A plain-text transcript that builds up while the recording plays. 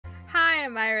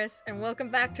am Iris, and welcome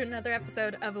back to another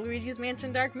episode of Luigi's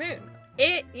Mansion Dark Moon.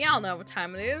 Y'all know what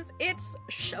time it is. It's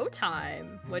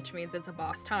showtime, which means it's a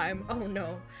boss time. Oh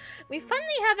no. We finally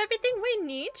have everything we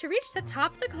need to reach the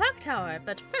top of the clock tower,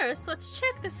 but first, let's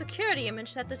check the security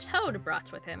image that the Toad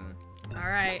brought with him.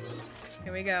 Alright,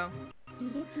 here we go.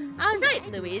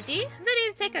 Alright, Luigi,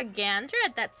 ready to take a gander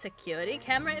at that security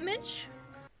camera image?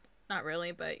 Not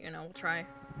really, but you know, we'll try.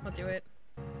 We'll do it.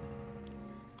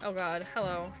 Oh god,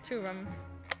 hello. Two of them.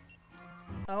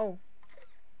 Oh.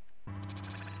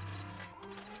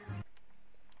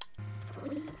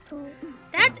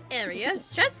 That area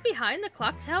is just behind the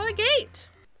clock tower gate.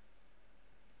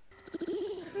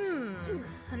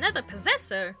 Another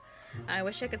possessor. I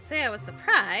wish I could say I was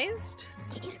surprised.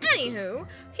 Anywho,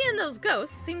 he and those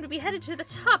ghosts seem to be headed to the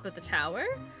top of the tower.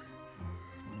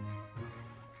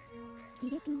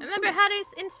 Remember how to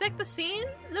inspect the scene?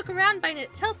 Look around by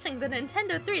tilting the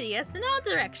Nintendo 3DS in all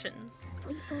directions.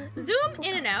 Zoom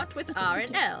in and out with R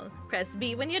and L. Press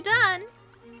B when you're done.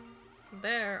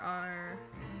 There are...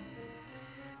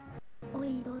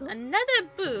 Another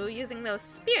Boo using those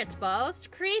spirit balls to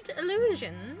create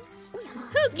illusions.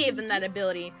 Who gave them that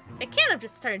ability? They can't have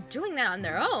just started doing that on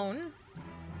their own.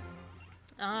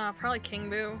 Probably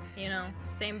King Boo. You know,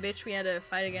 same bitch we had to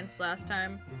fight against last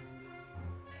time.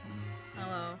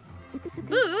 Hello.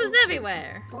 Boos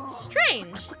everywhere!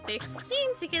 Strange, they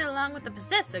seem to get along with the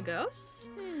possessor ghosts.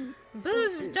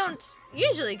 Boos don't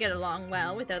usually get along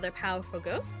well with other powerful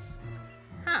ghosts.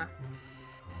 Huh.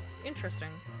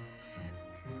 Interesting.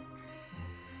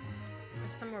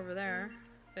 There's some over there.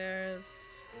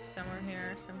 There's somewhere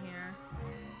here, some here.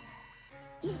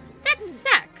 That's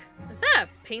Sack! Is that a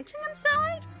painting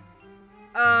inside?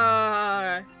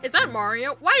 Is that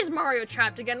Mario? Why is Mario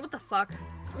trapped again? What the fuck?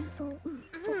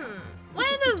 Why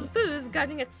are those Boos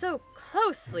guarding it so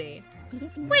closely?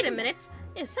 Wait a minute,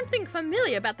 is something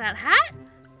familiar about that hat?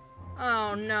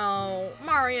 Oh no,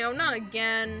 Mario, not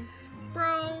again.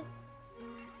 Bro.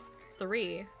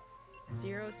 3.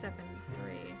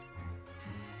 073.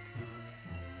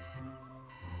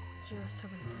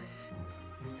 073.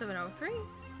 703?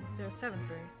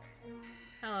 073.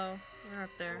 Hello, you're up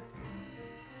there.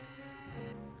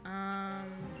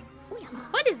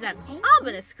 What is that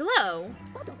ominous glow?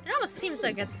 It almost seems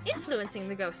like it's influencing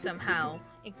the ghosts somehow,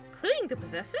 including the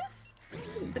possessors?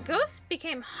 The ghosts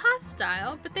became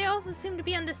hostile, but they also seem to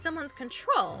be under someone's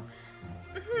control.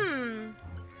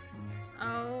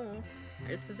 Oh,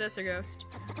 there's Possessor Ghost.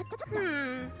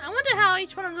 I wonder how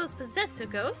each one of those Possessor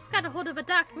Ghosts got a hold of a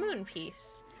Dark Moon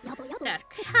piece. That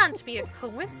can't be a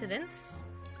coincidence.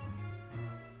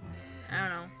 I don't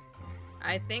know.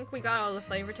 I think we got all the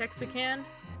flavor text we can.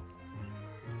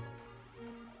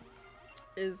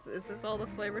 Is this all the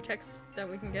flavor text that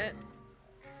we can get?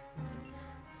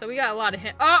 So we got a lot of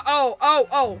hints.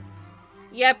 Oh!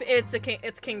 Yep,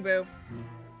 it's King Boo.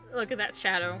 Look at that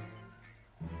shadow.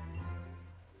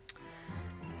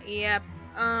 Yep.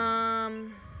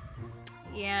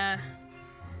 Yeah.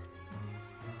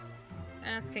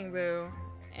 That's King Boo.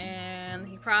 And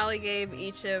he probably gave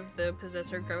each of the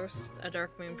Possessor Ghosts a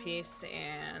Dark Moon piece,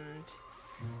 and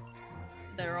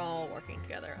they're all working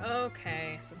together.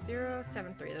 Okay, so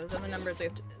 073. Those are the numbers we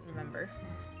have to remember.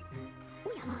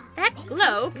 That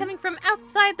glow coming from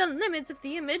outside the limits of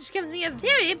the image gives me a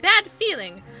very bad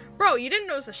feeling. Bro, you didn't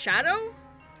notice a shadow?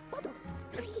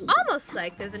 It's almost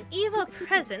like there's an evil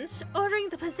presence ordering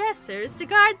the possessors to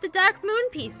guard the Dark Moon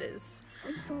pieces.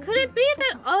 Could it be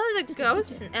that all of the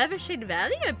ghosts in Evershade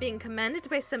Valley are being commanded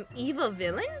by some evil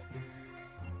villain?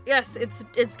 Yes,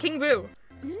 it's King Boo.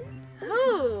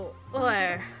 Who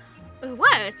or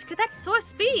what could that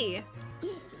source be?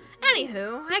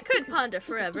 Anywho, I could ponder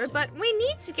forever, but we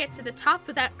need to get to the top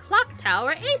of that clock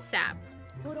tower ASAP.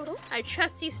 I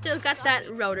trust you still got that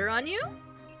rotor on you?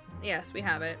 Yes, we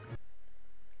have it.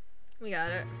 We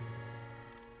got it.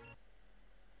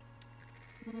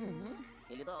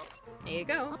 There you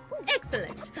go.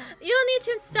 Excellent. You'll need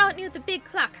to install it near the big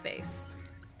clock face.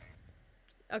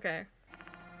 Okay.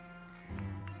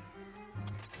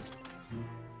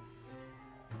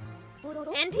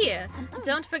 And here,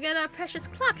 don't forget our precious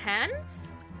clock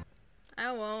hands.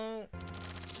 I won't.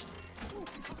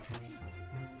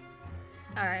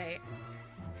 Alright.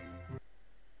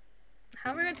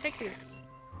 How are we gonna take these?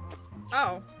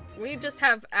 Oh, we just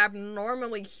have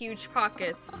abnormally huge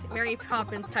pockets. Mary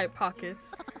Poppins type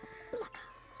pockets.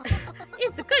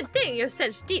 It's a good thing you have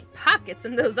such deep pockets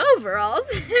in those overalls.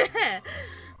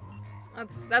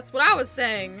 That's what I was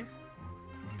saying.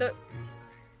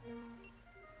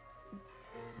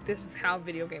 This is how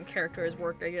video game characters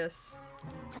work, I guess.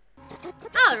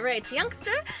 Alright,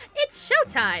 youngster, it's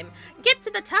showtime! Get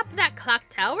to the top of that clock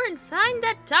tower and find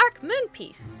that dark moon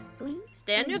piece.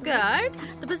 Stay on your guard.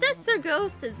 The possessor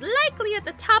ghost is likely at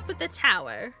the top of the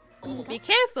tower. Be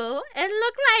careful and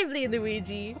look lively,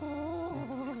 Luigi.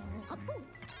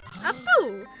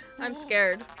 Apoo! I'm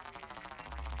scared.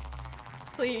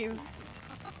 Please.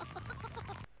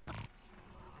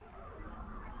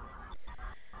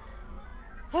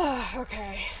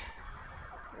 Okay.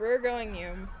 We're going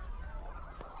you.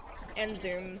 And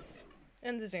zooms.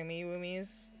 And the zoomy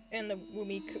woomies. And the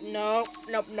woomy nope.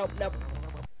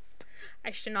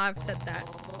 I should not have said that.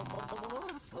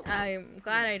 I'm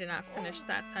glad I did not finish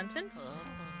that sentence.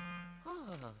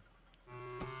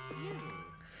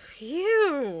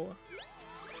 Phew!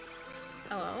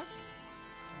 Hello?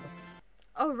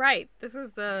 Oh right, this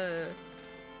is the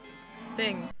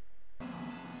thing.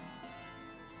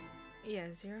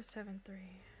 Yeah, 073.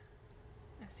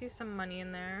 I see some money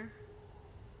in there.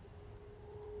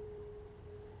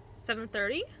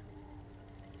 7:30?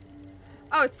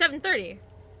 Oh, it's 7:30.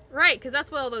 Right, because that's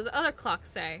what all those other clocks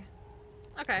say.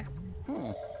 Okay.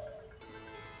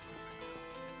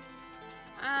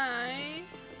 I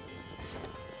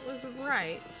was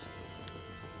right.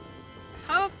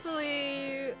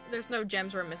 Hopefully there's no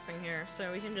gems we're missing here,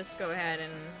 so we can just go ahead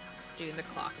and do the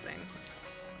clock thing.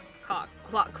 Clock.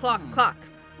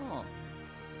 Oh.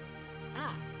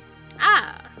 Ah.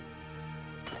 Ah.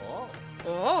 Oh.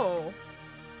 Oh.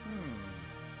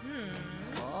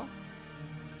 Oh.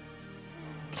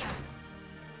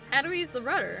 How do we use the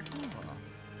rudder?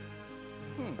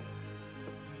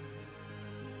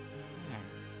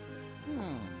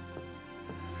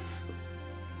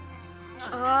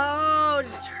 Oh,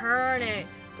 to turn it.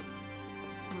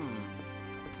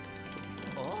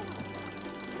 Oh.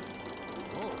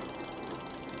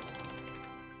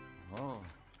 Oh.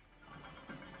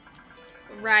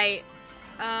 Right.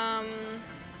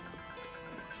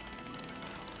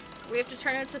 We have to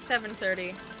turn it to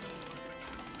 7:30.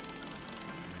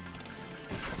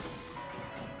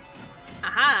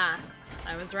 Aha!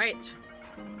 I was right.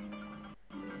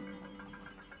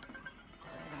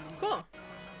 Cool.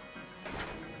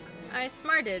 I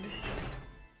smarted.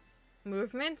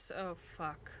 Movements? Oh,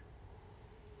 fuck.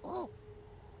 Oh.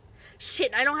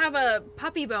 Shit, I don't have a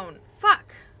puppy bone.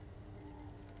 Fuck.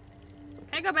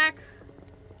 Can I go back?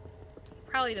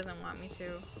 Probably doesn't want me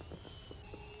to.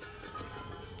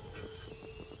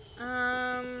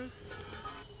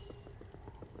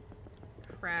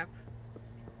 Crap.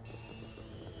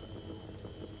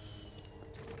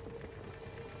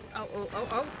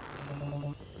 Oh.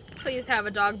 Please have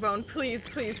a dog bone. Please.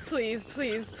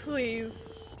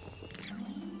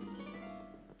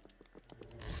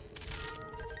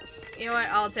 You know what?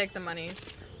 I'll take the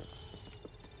monies.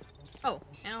 Oh,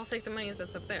 and I'll take the monies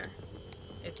that's up there.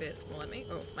 If it will let me.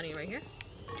 Oh, money right here.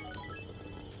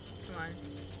 Come on.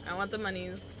 I want the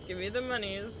monies. Give me the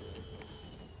monies.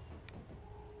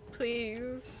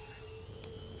 Please.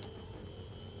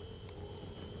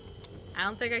 I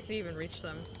don't think I could even reach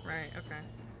them. Right, okay.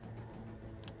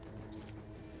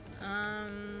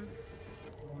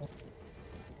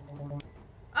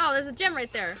 Oh, there's a gem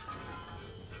right there.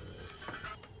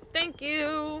 Thank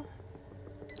you.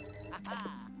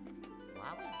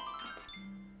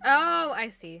 Oh, I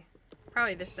see.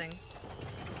 Probably this thing.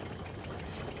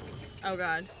 Oh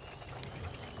god.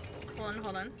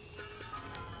 Hold on.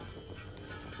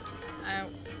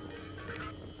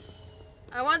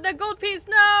 I want that gold piece,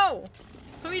 no!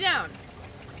 Put me down.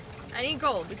 I need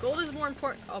gold. The gold is more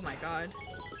important. Oh my god.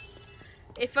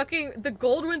 The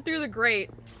gold went through the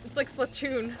grate. It's like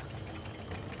Splatoon.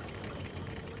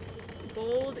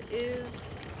 Gold is,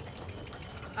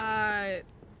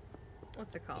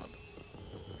 what's it called?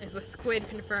 Is a squid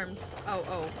confirmed?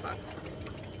 Oh, fuck.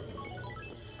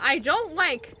 I don't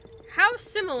like how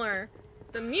similar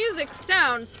the music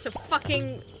sounds to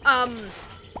fucking,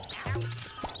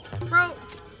 bro.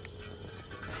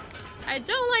 I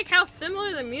don't like how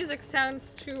similar the music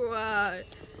sounds to,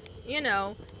 you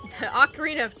know, the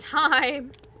Ocarina of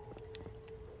Time.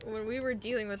 When we were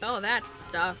dealing with all that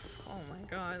stuff. Oh my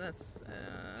god, that's,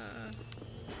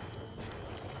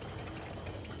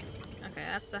 okay,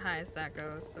 that's the highest that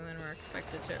goes, so then we're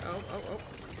expected to, oh.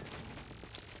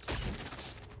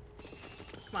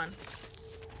 Come on.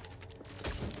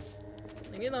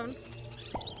 Leave me alone.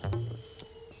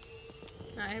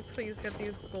 I please get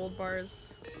these gold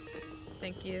bars.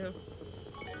 Thank you.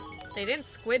 They didn't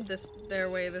squid their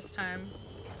way this time.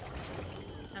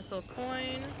 That's a little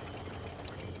coin.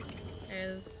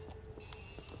 There's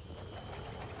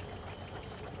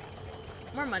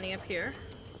more money up here.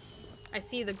 I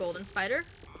see the golden spider.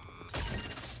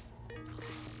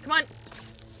 Come on.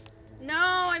 No,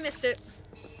 I missed it.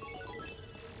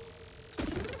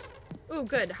 Ooh,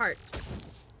 good. Heart.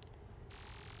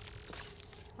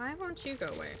 Why won't you go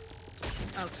away?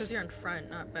 Oh, it's because you're in front,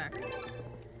 not back.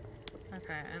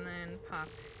 Okay, and then pop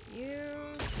you.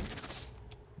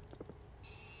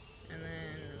 And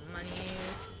then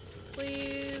monies,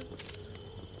 please.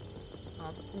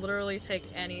 I'll literally take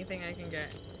anything I can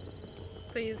get.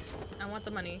 Please, I want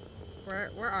the money.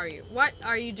 Where are you? What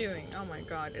are you doing? Oh my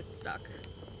god, it's stuck.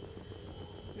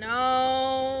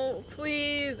 No,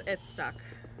 please. It's stuck.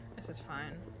 This is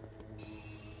fine.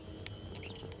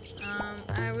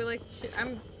 I would like to.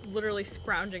 I'm literally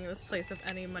scrounging this place of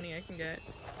any money I can get.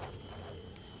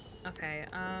 Okay,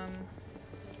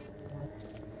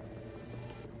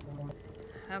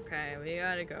 okay, we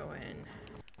gotta go in.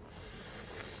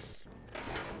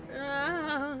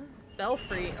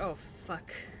 Belfry. Oh,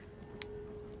 fuck.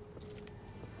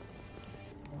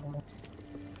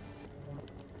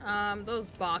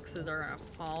 Those boxes are gonna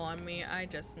fall on me. I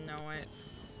just know it.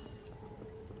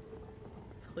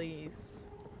 Please.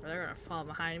 Or they're gonna fall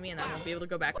behind me and I won't be able to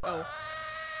go back. Oh.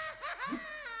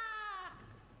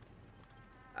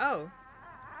 Oh.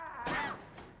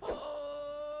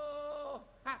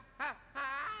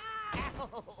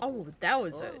 Oh, that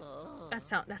was a... That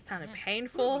sounded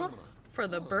painful. For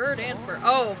the bird and for...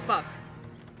 Oh, fuck.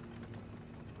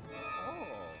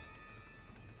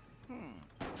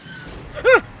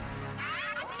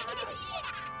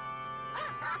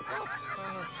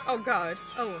 Oh god.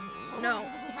 Oh no.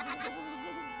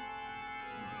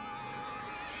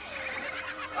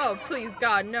 Oh please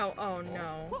god, no. Oh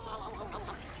no.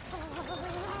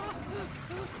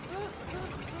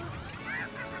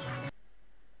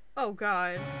 Oh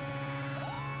god.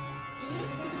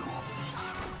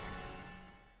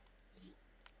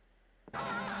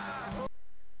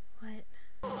 What?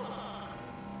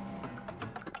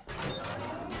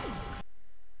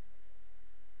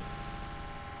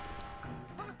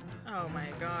 Oh my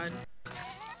god.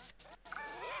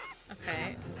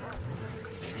 Okay.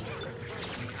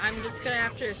 I'm just gonna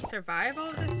have to survive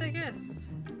all this, I guess.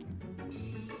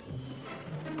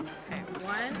 Okay,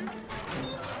 one.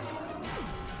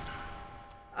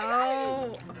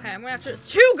 Oh, okay, I'm gonna have to-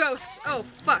 2 ghosts! Oh,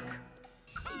 fuck.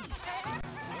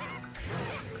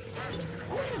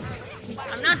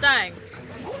 I'm not dying.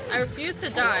 I refuse to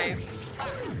die.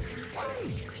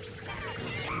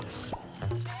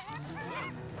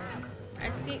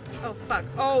 I see- oh, fuck.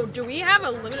 Oh, do we have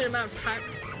a limited amount of time?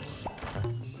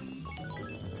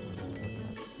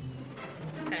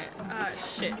 Okay,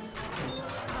 shit.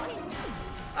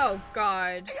 Oh,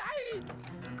 god.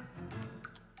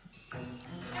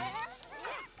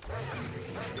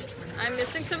 I'm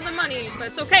missing some of the money, but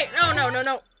it's okay. No, no, no,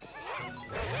 no.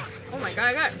 Oh my god,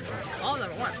 I got all of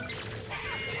them at once.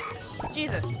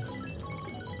 Jesus.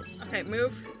 Okay,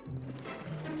 move.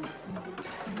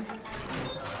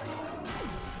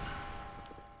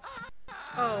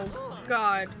 Oh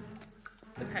god.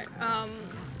 Okay,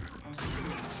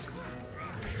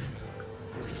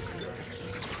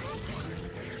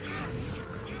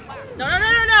 No, no,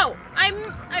 no, no, no!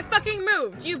 I fucking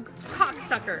moved, you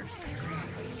cocksucker.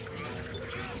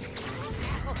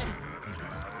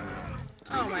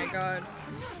 Oh my god.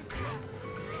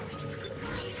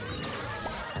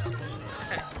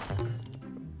 Okay.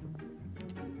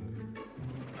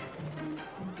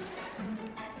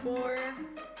 Four.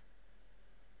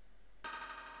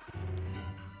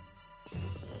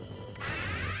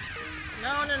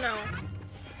 No, no, no.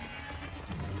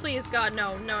 Please, God,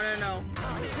 no. No, no, no.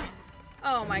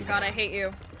 Oh my god, I hate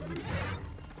you.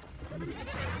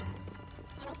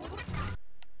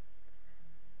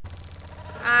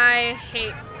 I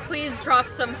hate... Please drop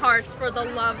some hearts for the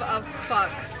love of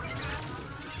fuck.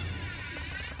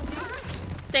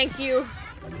 Thank you.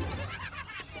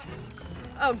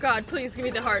 Oh god, please give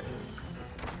me the hearts.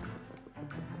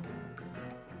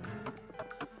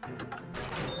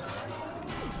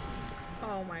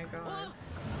 Oh my god.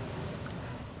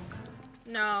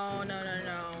 No, no, no,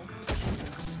 no.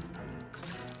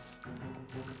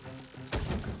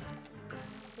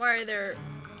 Why are there...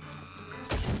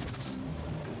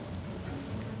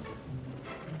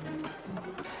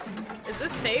 Is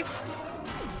this safe?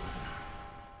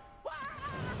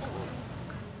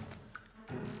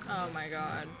 Oh my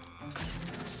god.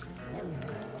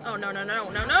 Oh no, no, no,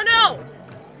 no, no, no!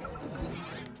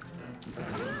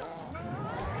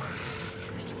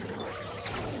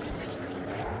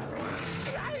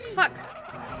 Fuck.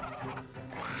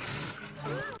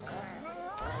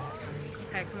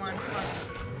 Okay, come on, come on.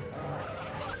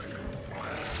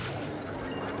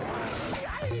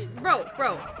 Bro,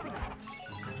 bro.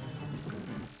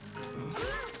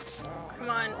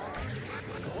 on.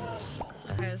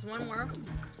 Okay, there's one more.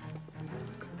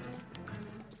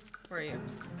 Where are you?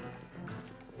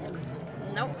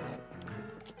 Nope.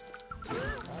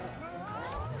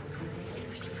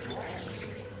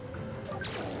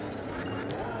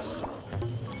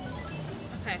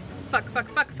 Okay. Fuck, fuck,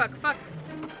 fuck, fuck, fuck.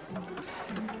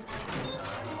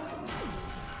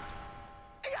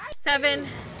 7.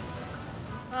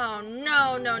 Oh,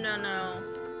 no, no, no, no.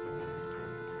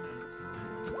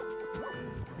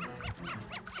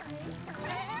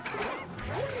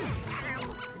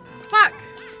 Fuck!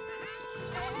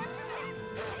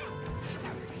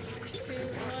 2,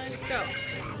 1, go.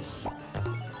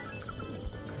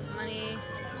 Money.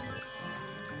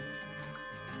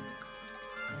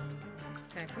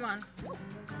 Okay, come on.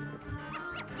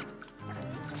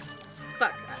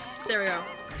 Fuck. There we go.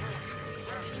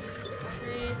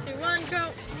 3, 2, 1,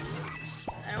 go.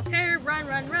 I don't care. Run,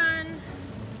 run, run.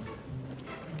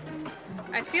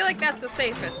 I feel like that's the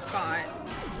safest spot.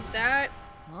 That.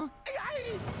 Huh?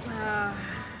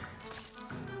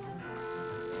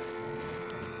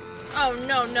 Oh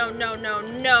no no no no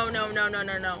no no no no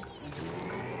no no.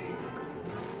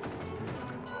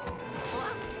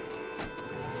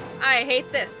 I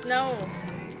hate this. No.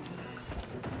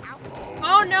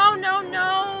 Oh no no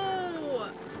no.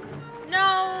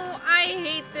 No, I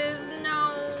hate this.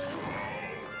 No.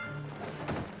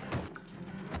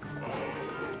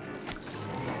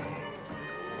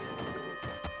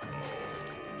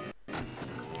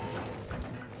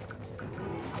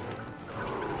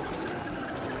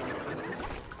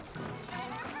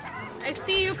 I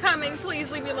see you coming.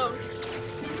 Please leave me alone.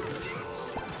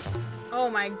 Oh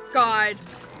my god.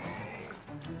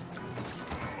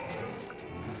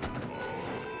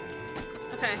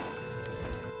 Okay.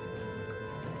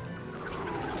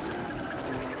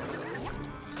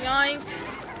 Yoink.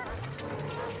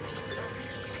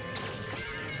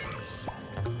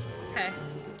 Okay.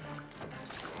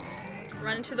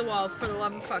 Run into the wall for the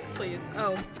love of fuck, please.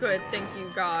 Oh, good. Thank you,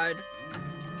 God.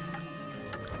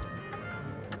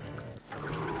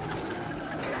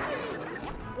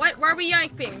 What? Why are we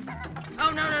yanking? Oh,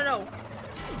 no, no, no.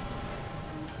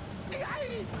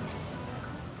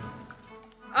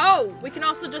 Oh, we can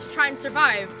also just try and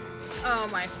survive. Oh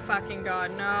my fucking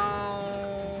god,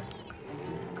 no.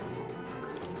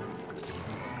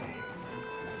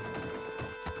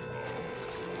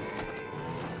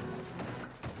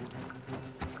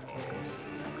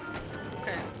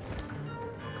 Okay.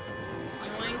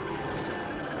 Yoink.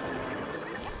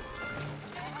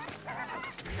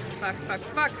 Fuck, fuck,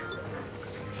 fuck.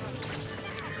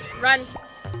 Run.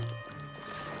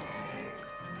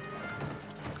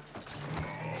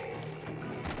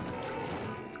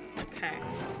 Okay.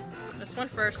 This one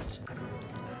first.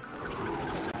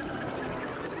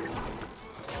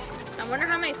 I wonder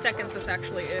how many seconds this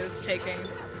actually is taking.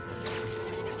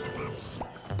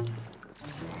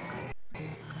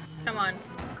 Come on.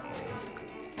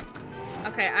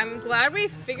 Okay, I'm glad we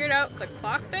figured out the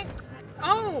clock thing.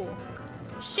 Oh!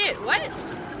 Shit, what?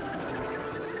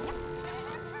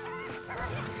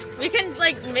 We can,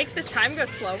 like, make the time go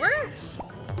slower?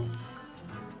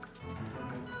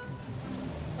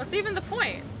 What's even the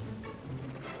point?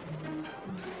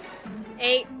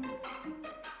 8.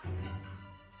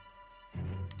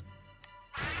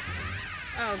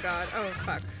 Oh god, oh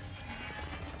fuck.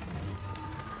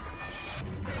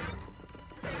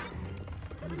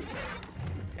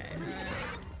 Okay,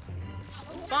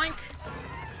 boink!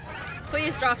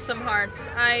 Please drop some hearts.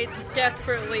 I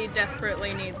desperately,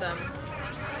 desperately need them.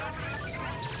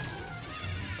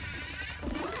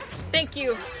 Thank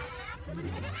you!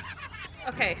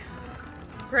 Okay.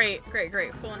 Great, great,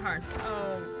 great. Full on hearts.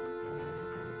 Oh.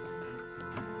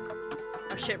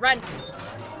 Oh shit, run!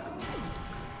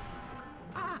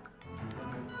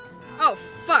 Oh,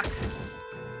 fuck!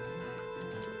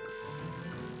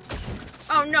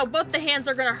 Oh no, both the hands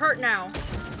are gonna hurt now.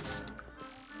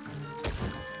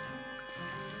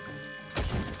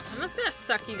 I'm just gonna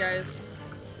suck you guys.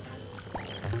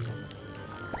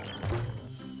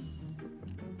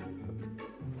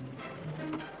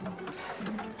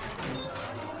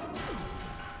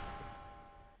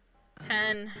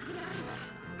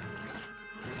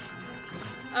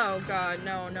 Oh god,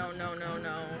 no, no, no, no,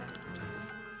 no.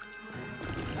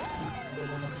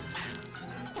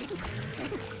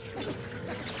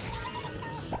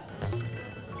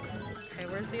 Okay,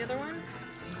 where's the other one?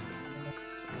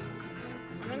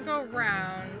 I'm gonna go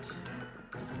around.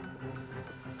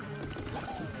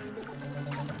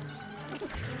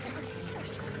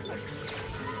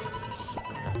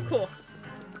 Cool.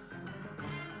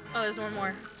 Oh, there's one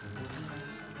more.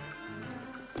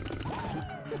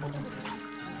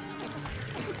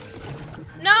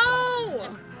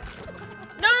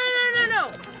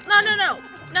 no, no.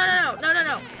 No, no, no, no, no,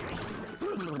 no.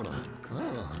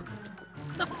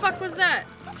 The fuck was that?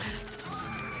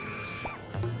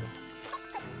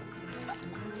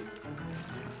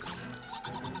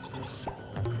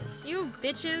 You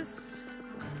bitches.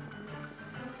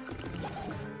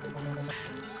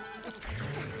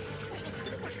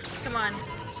 Come on.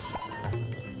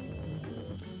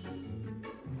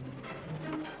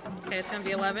 Okay, it's gonna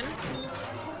be 11.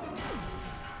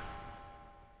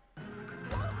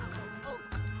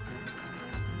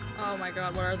 Oh my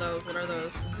god, what are those? What are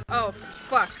those? Oh,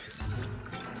 fuck.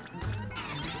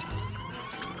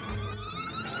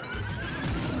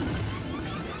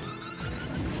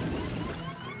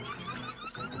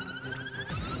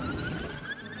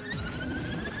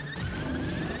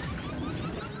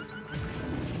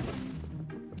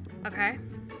 Okay.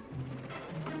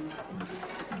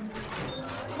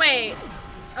 Wait.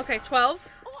 Okay,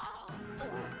 12.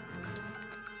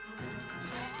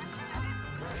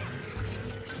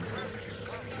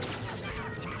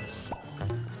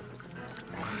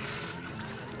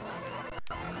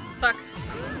 Fuck.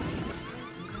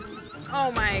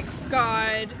 Oh my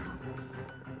god.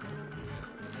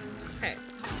 Okay.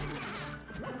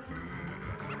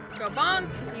 Go bonk.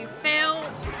 You fail.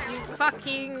 You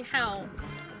fucking hell.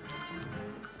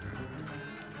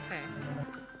 Okay.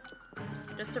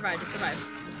 Just survive. Just survive.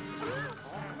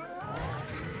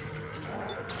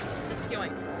 Just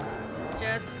yoink.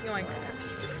 Just yoink.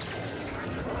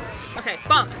 Okay,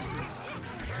 bonk.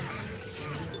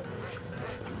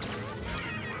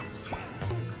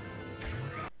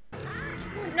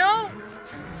 No!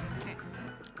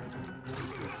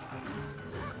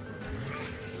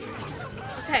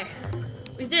 Okay.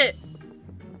 We did it.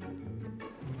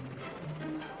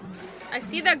 I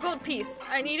see that gold piece.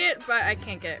 I need it, but I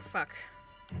can't get it. Fuck.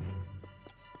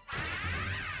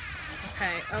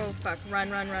 Okay. Oh, fuck. Run,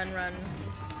 run, run, run.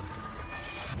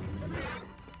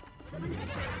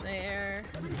 There.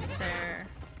 There.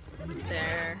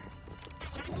 There.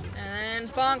 And then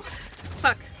bonk.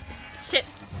 Fuck. Shit.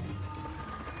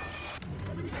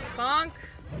 Bonk.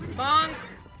 Bonk.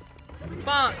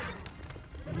 Bonk.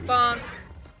 Bonk.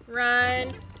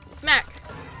 Run. Smack.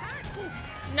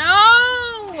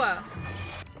 No!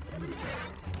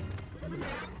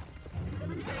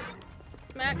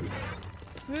 Smack.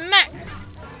 Smack!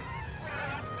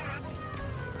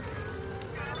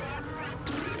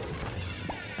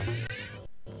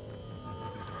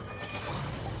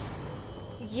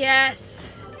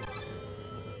 Yes!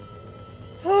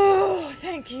 Oh,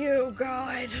 thank you,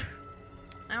 God.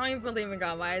 I don't even believe in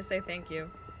God. Why I say thank you?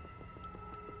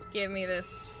 Give me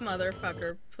this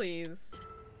motherfucker, please.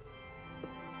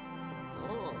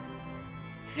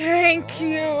 Thank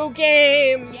you,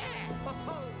 game!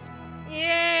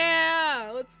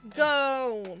 Yeah! Let's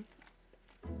go!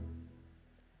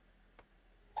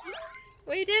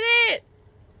 We did it!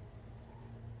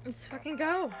 Let's fucking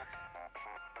go.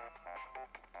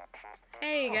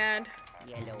 Hey, God.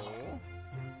 Yellow.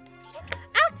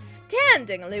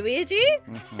 Outstanding, Luigi!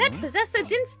 That possessor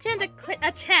didn't stand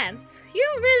a chance. You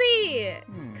really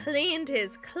cleaned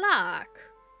his clock.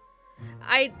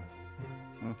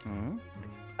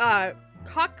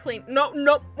 Cock clean. No,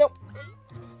 no, no.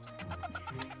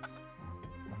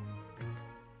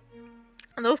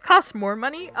 And those cost more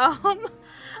money? Hold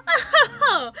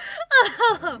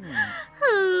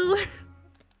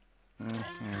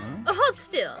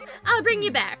still. I'll bring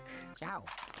you back. Ciao.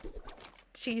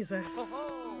 Jesus.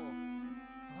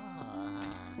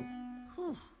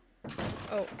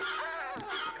 Oh.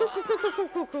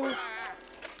 Cuckoo.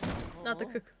 Not the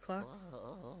cuckoo clocks.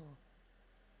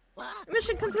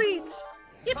 Mission complete!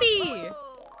 Yippee!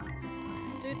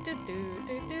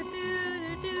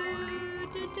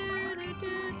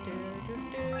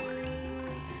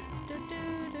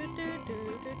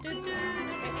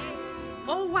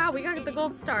 Oh wow, we got the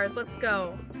gold stars. Let's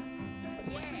go.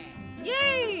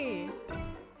 Yay!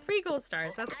 3 gold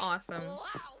stars. That's awesome.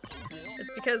 It's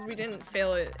because we didn't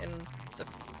fail it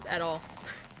at all.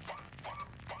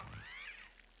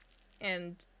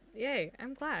 And yay,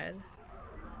 I'm glad.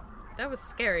 That was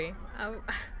scary.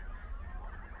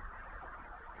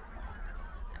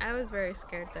 I was very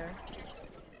scared there.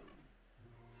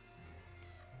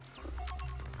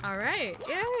 Alright,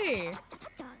 yay!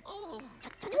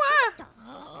 Wah!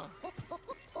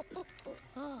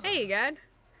 Hey, God.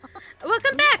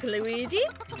 Welcome back, Luigi!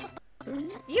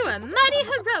 You were mighty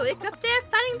heroic up there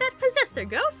fighting that possessor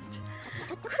ghost.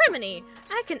 Criminy,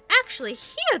 I can actually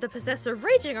hear the possessor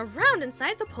raging around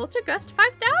inside the Poltergust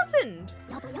 5000!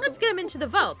 Let's get him into the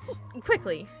vault,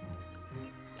 quickly.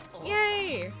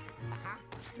 Yay!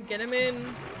 Get him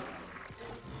in.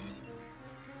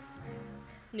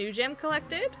 New gem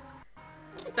collected.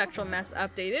 Spectral mess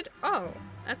updated. Oh,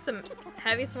 that's the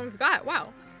heaviest one we've got.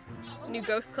 Wow. New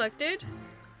ghost collected.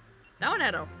 That one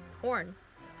had a horn.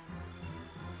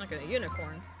 Like a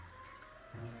unicorn.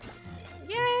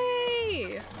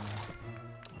 Yay!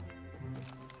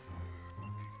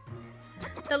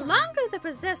 The longer the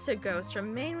possessor ghosts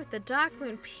remain with the Dark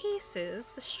Moon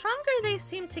pieces, the stronger they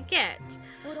seem to get.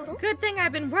 Good thing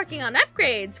I've been working on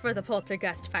upgrades for the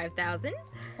Poltergust 5000.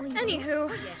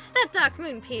 Anywho, that Dark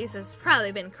Moon piece has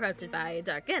probably been corrupted by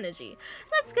dark energy.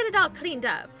 Let's get it all cleaned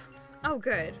up. Oh,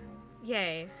 good.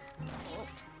 Yay.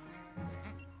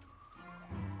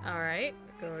 Alright,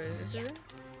 go to...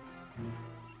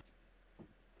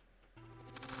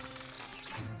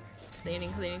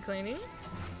 Cleaning, cleaning, cleaning.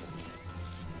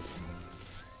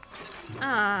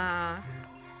 Ah,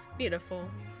 beautiful.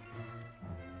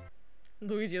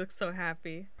 Luigi looks so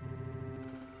happy.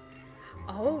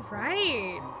 All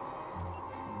right.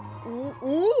 Ooh,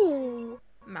 ooh.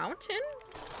 Mountain?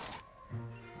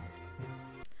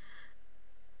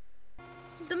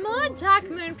 The more Dark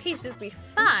Moon pieces we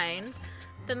find,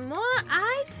 the more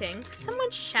I think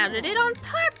someone shouted it on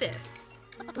purpose.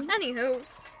 Anywho,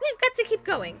 we've got to keep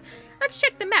going. Let's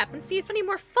check the map and see if any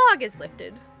more fog is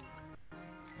lifted.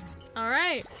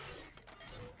 Alright.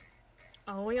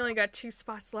 Oh, we only got 2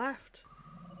 spots left.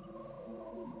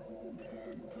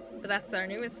 But that's our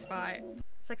newest spot.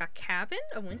 It's like a cabin?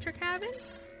 A winter cabin?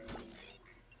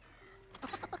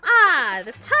 Ah,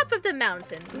 the top of the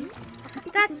mountains.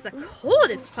 That's the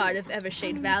coldest part of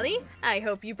Evershade Valley. I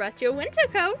hope you brought your winter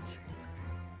coat.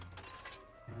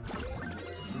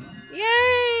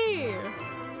 Yay!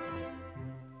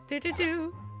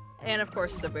 Do-do-do. And of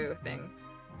course the boo thing.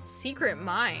 Secret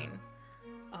mine.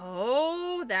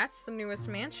 Oh, that's the newest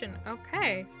mansion.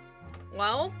 Okay.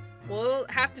 Well, we'll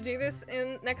have to do this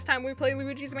next time we play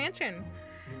Luigi's Mansion.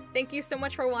 Thank you so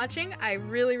much for watching. I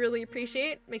really, really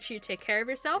appreciate it. Make sure you take care of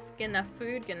yourself. Get enough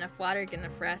food, get enough water, get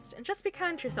enough rest, and just be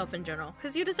kind to yourself in general,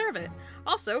 because you deserve it.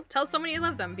 Also, tell someone you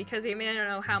love them, because they may not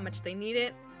know how much they need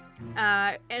it.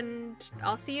 And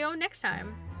I'll see you next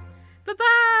time.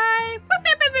 Bye-bye!